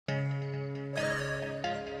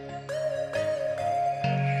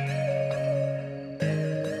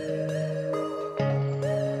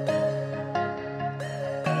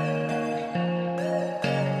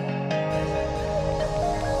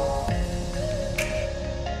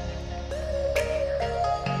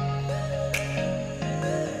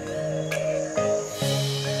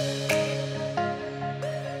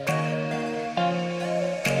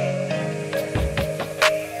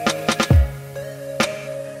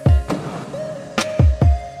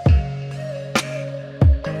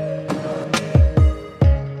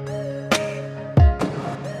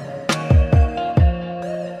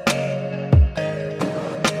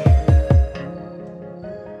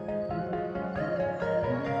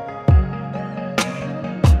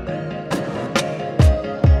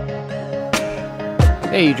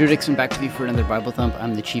Hey, Drew Dixon back with you for another Bible Thump.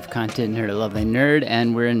 I'm the chief content nerd at Love Thy Nerd,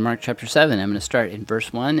 and we're in Mark chapter 7. I'm going to start in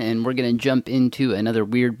verse 1, and we're going to jump into another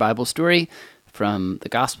weird Bible story from the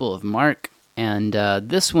Gospel of Mark. And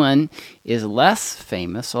this one is less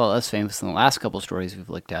famous than the last couple stories we've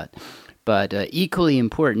looked at, but equally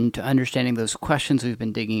important to understanding those questions we've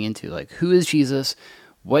been digging into, like who is Jesus,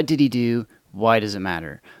 what did he do, why does it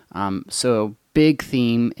matter? So big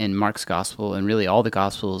theme in Mark's Gospel, and really all the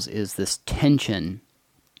Gospels, is this tension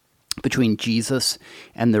between Jesus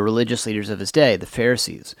and the religious leaders of his day, the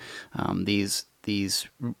Pharisees, these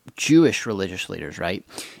Jewish religious leaders, right?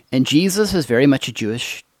 And Jesus is very much a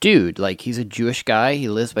Jewish dude. Like, he's a Jewish guy. He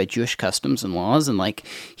lives by Jewish customs and laws, and like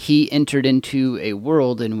he entered into a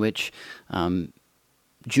world in which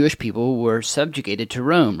Jewish people were subjugated to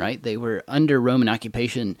Rome, right? They were under Roman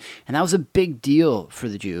occupation, and that was a big deal for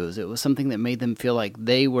the Jews. It was something that made them feel like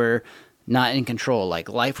they were not in control, like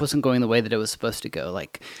life wasn't going the way that it was supposed to go.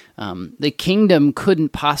 Like the kingdom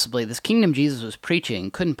this kingdom Jesus was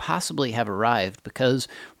preaching couldn't possibly have arrived because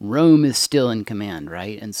Rome is still in command,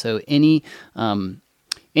 right? And so any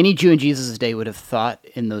Jew in Jesus' day would have thought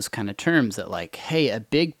in those kind of terms that, like, hey, a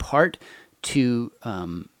big part to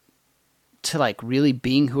like really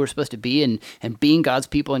being who we're supposed to be and being God's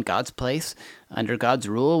people in God's place under God's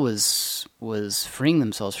rule was freeing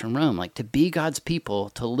themselves from Rome. Like, to be God's people,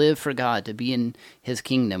 to live for God, to be in his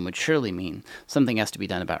kingdom would surely mean something has to be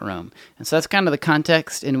done about Rome. And so that's kind of the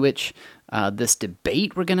context in which this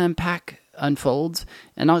debate we're going to unpack unfolds.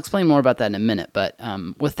 And I'll explain more about that in a minute. But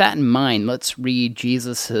with that in mind, let's read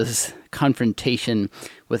Jesus's confrontation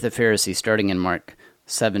with the Pharisees starting in Mark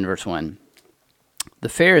 7, verse 1. The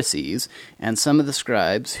Pharisees and some of the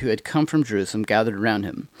scribes who had come from Jerusalem gathered around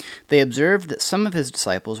him. They observed that some of his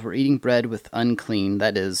disciples were eating bread with unclean,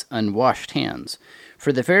 that is, unwashed hands.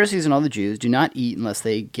 For the Pharisees and all the Jews do not eat unless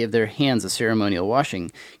they give their hands a ceremonial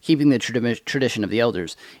washing, keeping the tradition of the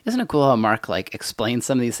elders. Isn't it cool how Mark explains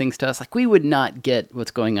some of these things to us? Like, we would not get what's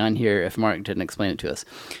going on here if Mark didn't explain it to us,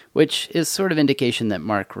 which is sort of indication that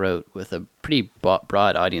Mark wrote with a pretty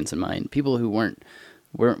broad audience in mind, people who weren't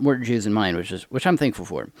Jews in mind, which I'm thankful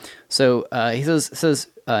for. So he says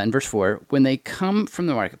in verse 4, when they come from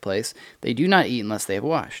the marketplace, they do not eat unless they have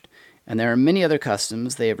washed. And there are many other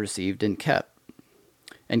customs they have received and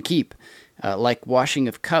keep, like washing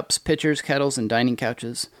of cups, pitchers, kettles, and dining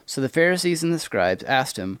couches. So the Pharisees and the scribes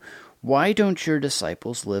asked him, why don't your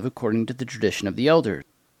disciples live according to the tradition of the elders,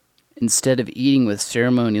 instead of eating with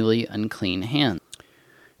ceremonially unclean hands?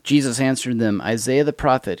 Jesus answered them, Isaiah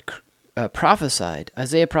prophesied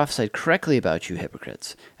correctly about you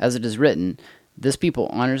hypocrites, as it is written, this people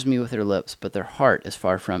honors me with their lips, but their heart is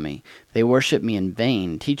far from me. They worship me in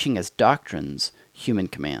vain, teaching as doctrines human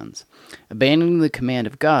commands. Abandoning the command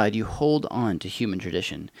of God, you hold on to human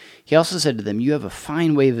tradition. He also said to them, you have a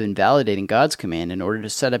fine way of invalidating God's command in order to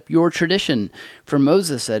set up your tradition. For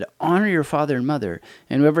Moses said, honor your father and mother,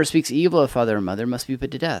 and whoever speaks evil of father or mother must be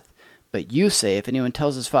put to death. But you say, if anyone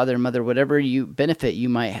tells his father or mother, whatever benefit you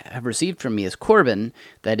might have received from me is Corban,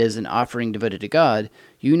 that is, an offering devoted to God,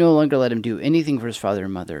 you no longer let him do anything for his father or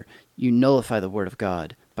mother. You nullify the word of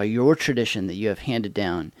God by your tradition that you have handed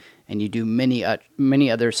down, and you do many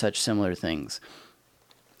other such similar things.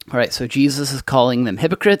 All right, so Jesus is calling them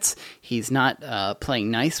hypocrites. He's not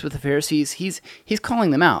playing nice with the Pharisees. He's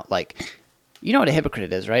calling them out. Like, you know what a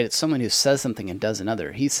hypocrite is, right? It's someone who says something and does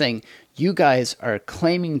another. He's saying, you guys are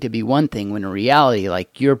claiming to be one thing when in reality,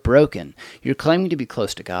 like, you're broken. You're claiming to be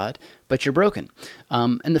close to God, but you're broken.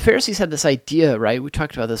 And the Pharisees had this idea, right? We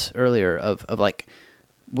talked about this earlier of like,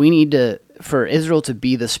 we need for Israel to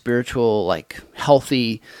be the spiritual, like,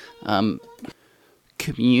 healthy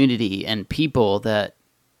community and people that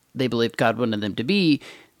they believed God wanted them to be.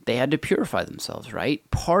 They had to purify themselves, right?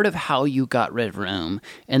 Part of how you got rid of Rome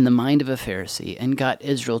in the mind of a Pharisee and got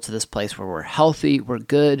Israel to this place where we're healthy, we're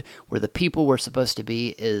good, where the people we're supposed to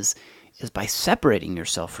be is by separating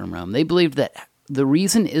yourself from Rome. They believed that the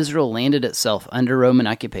reason Israel landed itself under Roman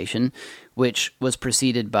occupation, which was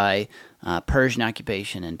preceded by Persian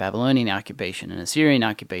occupation and Babylonian occupation and Assyrian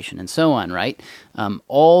occupation and so on, right?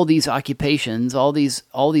 All these occupations, all these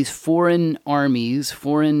foreign armies,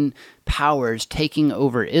 foreign powers taking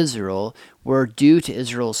over Israel were due to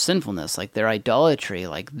Israel's sinfulness, like their idolatry,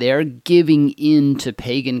 like their giving in to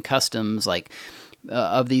pagan customs, like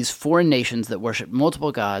of these foreign nations that worship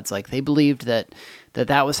multiple gods. Like, they believed that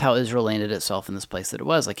was how Israel landed itself in this place that it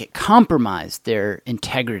was. Like, it compromised their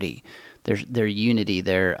integrity, their unity,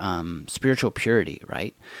 their spiritual purity,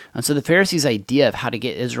 right? And so the Pharisees' idea of how to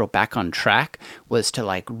get Israel back on track was to,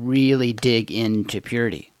 like, really dig into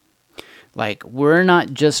purity. Like, we're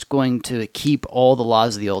not just going to keep all the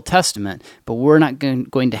laws of the Old Testament, but we're not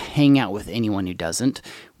going to hang out with anyone who doesn't.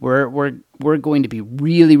 We're going to be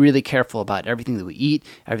really, really careful about everything that we eat,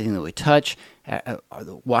 everything that we touch,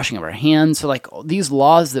 the washing of our hands. So, like, these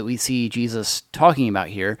laws that we see Jesus talking about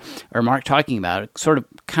here, or Mark talking about, sort of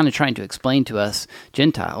kind of trying to explain to us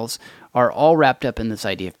Gentiles, are all wrapped up in this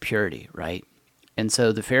idea of purity, right? And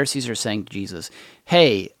so the Pharisees are saying to Jesus,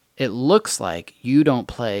 hey, it looks like you don't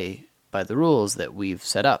play by the rules that we've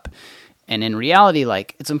set up. And in reality,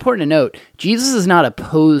 like, it's important to note, Jesus is not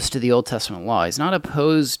opposed to the Old Testament law. He's not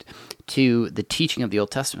opposed to the teaching of the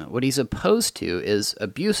Old Testament. What he's opposed to is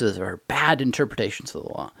abuses or bad interpretations of the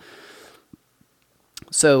law.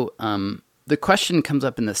 So the question comes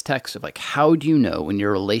up in this text of, like, how do you know when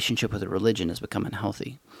your relationship with a religion has become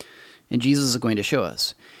unhealthy? And Jesus is going to show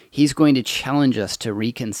us. He's going to challenge us to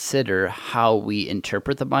reconsider how we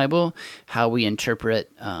interpret the Bible, how we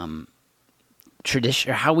interpret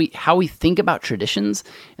tradition, or how we think about traditions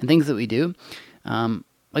and things that we do.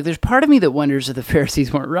 Like, there's part of me that wonders if the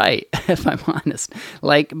Pharisees weren't right, if I'm honest.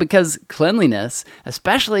 Like, because cleanliness,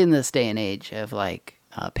 especially in this day and age of, like,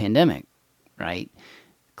 pandemic, right?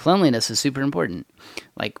 Cleanliness is super important.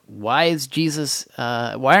 Like, why aren't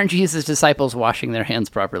Jesus' disciples washing their hands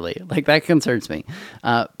properly? Like, that concerns me.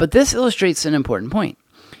 But this illustrates an important point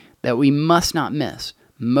that we must not miss.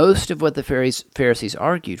 Most of what the Pharisees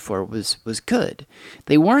argued for was good.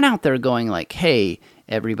 They weren't out there going like, hey,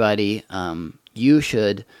 everybody, you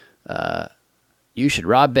should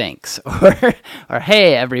rob banks, or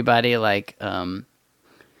hey, everybody, like,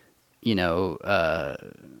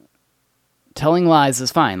 telling lies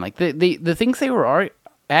is fine. Like, the things they were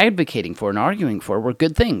advocating for and arguing for were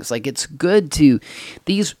good things. Like, it's good to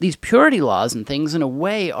these purity laws and things in a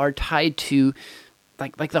way are tied to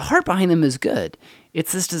like the heart behind them is good.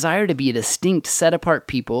 It's this desire to be a distinct, set apart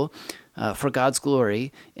people for God's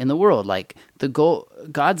glory in the world. Like, the goal,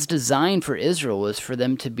 God's design for Israel was for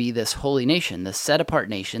them to be this holy nation, this set apart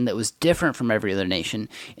nation that was different from every other nation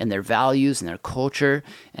in their values and their culture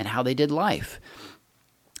and how they did life.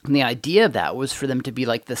 And the idea of that was for them to be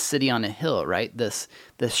like the city on a hill, right? This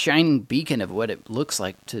shining beacon of what it looks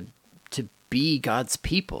like to be God's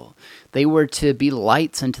people. They were to be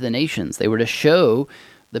lights unto the nations. They were to show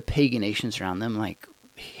the pagan nations around them, like,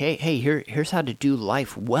 hey, here's how to do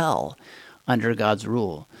life well under God's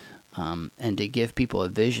rule, and to give people a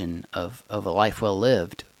vision of a life well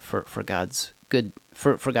lived for God's good,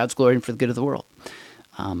 for God's glory and for the good of the world.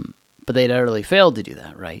 But they'd utterly failed to do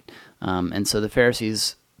that, right? And so the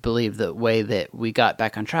Pharisees believed the way that we got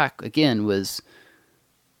back on track again was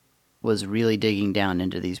really digging down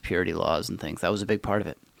into these purity laws and things. That was a big part of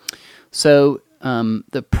it. So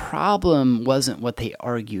the problem wasn't what they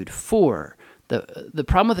argued for. The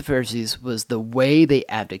problem with the Pharisees was the way they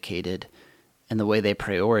advocated and the way they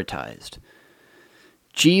prioritized.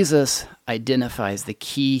 Jesus identifies the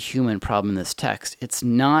key human problem in this text. It's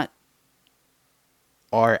not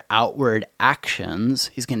our outward actions.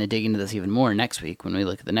 He's going to dig into this even more next week when we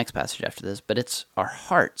look at the next passage after this, but it's our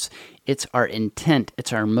hearts. It's our intent.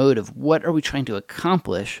 It's our motive. What are we trying to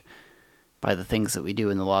accomplish by the things that we do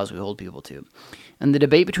and the laws we hold people to? And the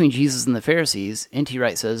debate between Jesus and the Pharisees, N.T.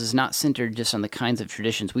 Wright says, is not centered just on the kinds of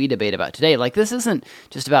traditions we debate about today. Like, this isn't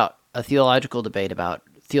just about a theological debate about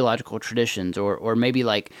theological traditions or maybe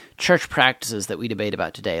like church practices that we debate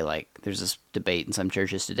about today. Like, there's this debate in some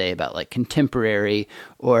churches today about like contemporary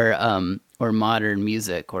or modern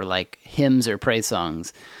music or like hymns or praise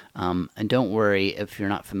songs. And don't worry if you're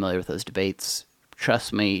not familiar with those debates.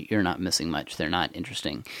 Trust me, you're not missing much. They're not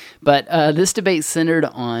interesting. But this debate centered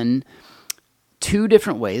on two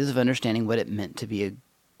different ways of understanding what it meant to be a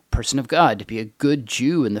person of God, to be a good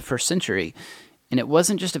Jew in the first century. And it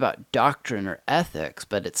wasn't just about doctrine or ethics,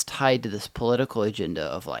 but it's tied to this political agenda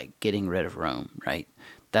of like getting rid of Rome, right?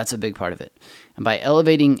 That's a big part of it. And by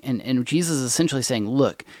elevating, and Jesus is essentially saying,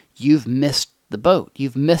 look, you've missed the boat.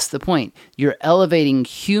 You've missed the point. You're elevating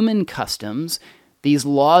human customs, these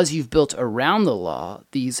laws you've built around the law,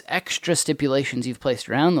 these extra stipulations you've placed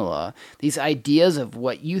around the law, these ideas of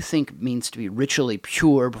what you think means to be ritually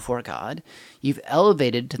pure before God, you've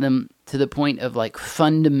elevated to them to the point of like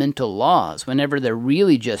fundamental laws, whenever they're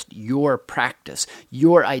really just your practice,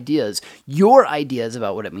 your ideas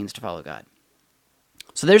about what it means to follow God.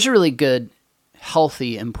 So there's a really good,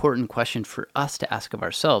 healthy, important question for us to ask of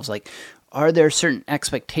ourselves. Like, are there certain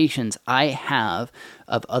expectations I have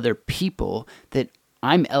of other people that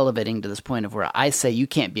I'm elevating to this point of where I say you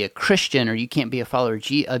can't be a Christian or you can't be a follower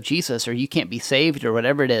of Jesus or you can't be saved or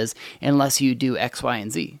whatever it is unless you do X, Y, and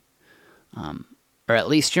Z? Or at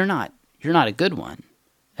least you're not a good one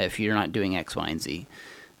if you're not doing X, Y, and Z.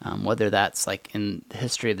 Whether that's like in the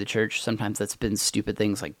history of the church, sometimes that's been stupid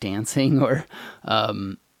things like dancing, or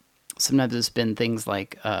sometimes it's been things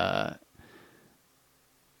like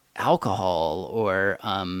alcohol, or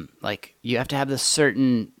like you have to have this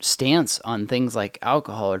certain stance on things like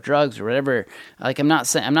alcohol or drugs or whatever. Like I'm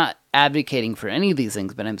not advocating for any of these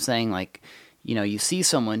things, but I'm saying, like, you see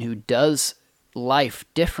someone who does life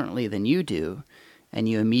differently than you do, and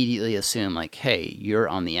you immediately assume, like, hey, you're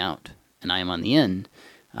on the out and I am on the in.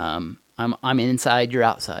 I'm inside, you're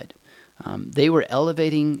outside. They were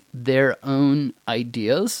elevating their own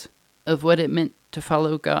ideas of what it meant to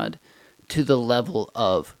follow God to the level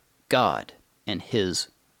of God and His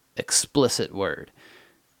explicit word.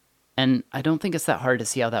 And I don't think it's that hard to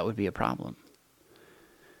see how that would be a problem.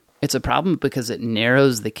 It's a problem because it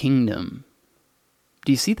narrows the kingdom.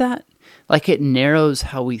 Do you see that? Like, it narrows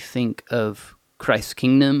how we think of Christ's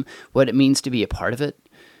kingdom, what it means to be a part of it.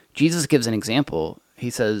 Jesus gives an example. He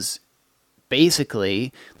says,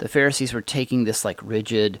 basically, the Pharisees were taking this like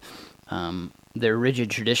rigid, their rigid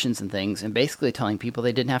traditions and things, and basically telling people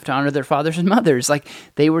they didn't have to honor their fathers and mothers. Like,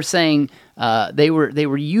 they were saying, they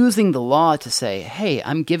were using the law to say, hey,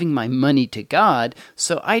 I'm giving my money to God,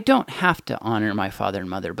 so I don't have to honor my father and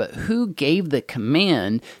mother. But who gave the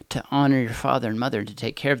command to honor your father and mother, to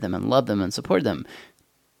take care of them and love them and support them?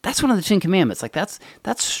 That's one of the 10 Commandments. Like, that's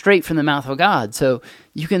straight from the mouth of God. So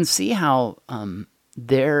you can see how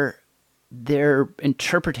their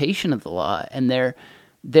interpretation of the law and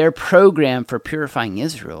their program for purifying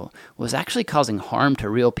Israel was actually causing harm to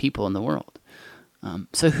real people in the world.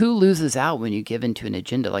 So who loses out when you give into an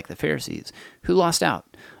agenda like the Pharisees? Who lost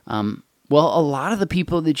out? Well, a lot of the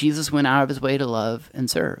people that Jesus went out of his way to love and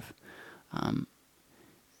serve.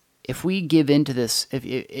 If we give into this, if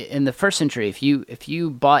in the first century, if you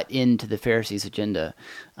bought into the Pharisees' agenda,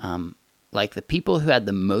 like, the people who had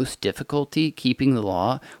the most difficulty keeping the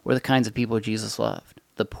law were the kinds of people Jesus loved: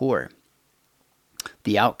 the poor,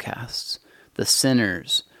 the outcasts, the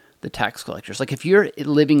sinners, the tax collectors. Like, if you're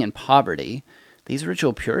living in poverty, these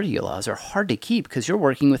ritual purity laws are hard to keep because you're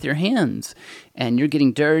working with your hands and you're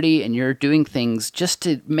getting dirty and you're doing things just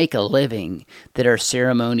to make a living that are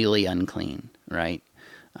ceremonially unclean, right?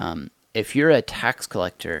 If you're a tax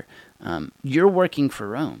collector, you're working for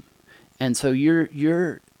Rome. And so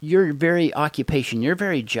your very occupation, your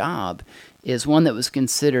very job is one that was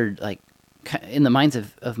considered, like, in the minds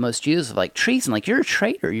of most Jews, of like treason. Like, you're a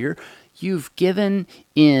traitor. You've given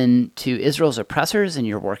in to Israel's oppressors and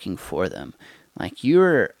you're working for them. Like,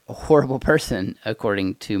 you're a horrible person,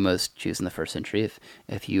 according to most Jews in the first century,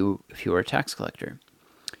 if you were a tax collector.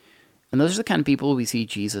 And those are the kind of people we see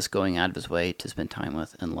Jesus going out of his way to spend time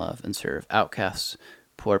with and love and serve: outcasts,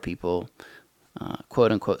 poor people,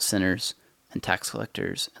 quote-unquote sinners, and tax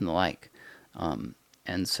collectors, and the like.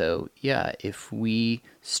 And so, yeah, if we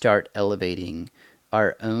start elevating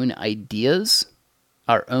our own ideas,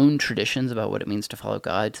 our own traditions about what it means to follow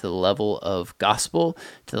God to the level of gospel,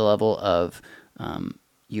 to the level of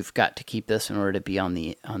you've got to keep this in order to be on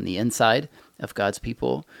the inside of God's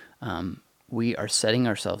people, we are setting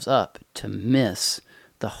ourselves up to miss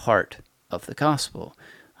the heart of the gospel.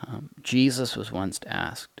 Jesus was once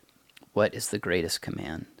asked, what is the greatest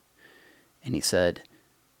command? And he said,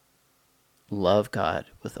 love God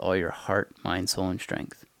with all your heart, mind, soul, and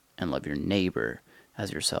strength, and love your neighbor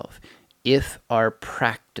as yourself. If our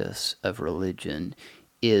practice of religion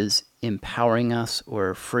is empowering us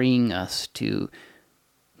or freeing us to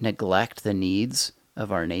neglect the needs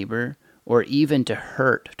of our neighbor, or even to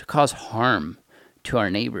cause harm to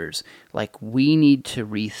our neighbors, like, we need to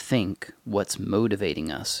rethink what's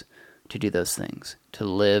motivating us to do those things, to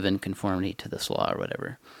live in conformity to this law or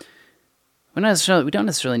whatever. We don't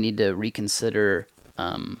necessarily need to reconsider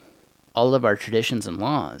all of our traditions and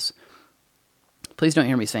laws. Please don't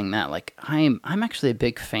hear me saying that. Like, I'm actually a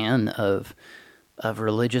big fan of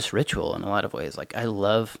religious ritual in a lot of ways. Like, I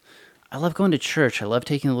love going to church. I love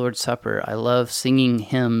taking the Lord's Supper. I love singing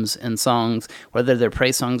hymns and songs, whether they're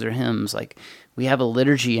praise songs or hymns. Like, we have a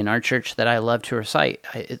liturgy in our church that I love to recite.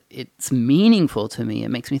 It's meaningful to me. It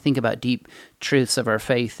makes me think about deep truths of our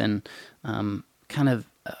faith, and kind of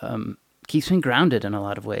keeps me grounded in a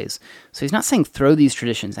lot of ways. So he's not saying throw these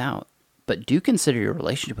traditions out, but do consider your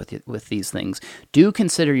relationship with these things. Do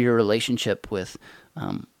consider your relationship with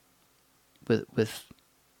the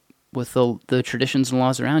traditions and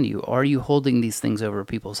laws around you. Are you holding these things over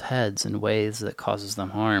people's heads in ways that causes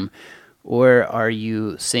them harm? Or are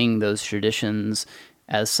you seeing those traditions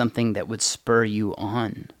as something that would spur you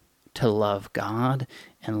on to love God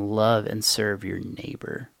and love and serve your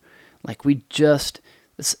neighbor? Like,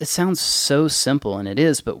 It sounds so simple, and it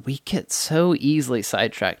is, but we get so easily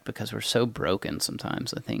sidetracked because we're so broken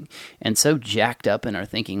sometimes, I think, and so jacked up in our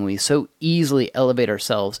thinking. We so easily elevate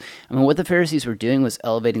ourselves. I mean, what the Pharisees were doing was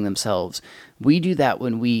elevating themselves. We do that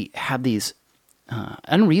when we have these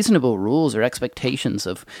unreasonable rules or expectations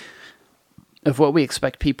of what we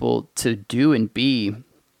expect people to do and be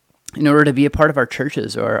in order to be a part of our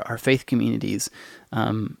churches or our faith communities.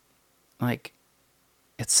 It's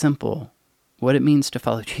simple. What it means to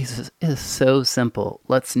follow Jesus is so simple.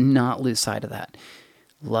 Let's not lose sight of that.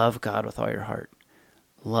 Love God with all your heart.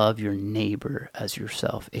 Love your neighbor as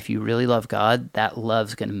yourself. If you really love God, that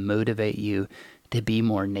love's going to motivate you to be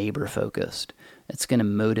more neighbor-focused. It's going to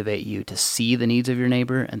motivate you to see the needs of your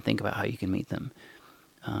neighbor and think about how you can meet them.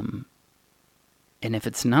 And if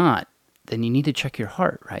it's not, then you need to check your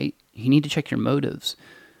heart, right? You need to check your motives.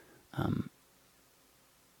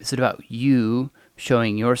 Is it about you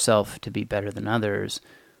showing yourself to be better than others,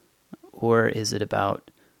 or is it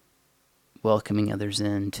about welcoming others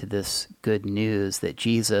into this good news that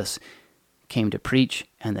Jesus came to preach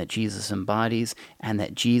and that Jesus embodies and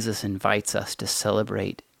that Jesus invites us to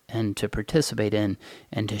celebrate and to participate in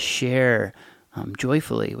and to share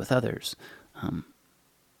joyfully with others?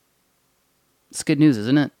 It's good news,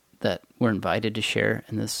 isn't it? That we're invited to share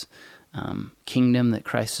in this kingdom that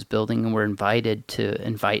Christ is building, and we're invited to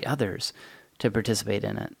invite others to participate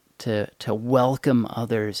in it, to welcome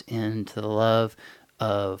others into the love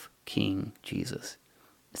of King Jesus.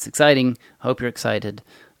 It's exciting. I hope you're excited.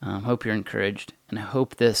 Hope you're encouraged, and I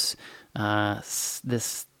hope this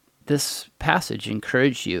passage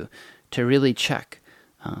encouraged you to really check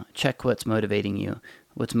what's motivating you,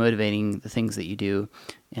 what's motivating the things that you do,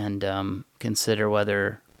 and consider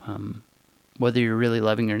whether you're really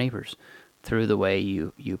loving your neighbors through the way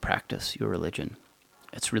you practice your religion.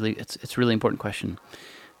 It's a really important question.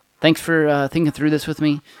 Thanks for thinking through this with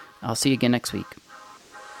me. I'll see you again next week.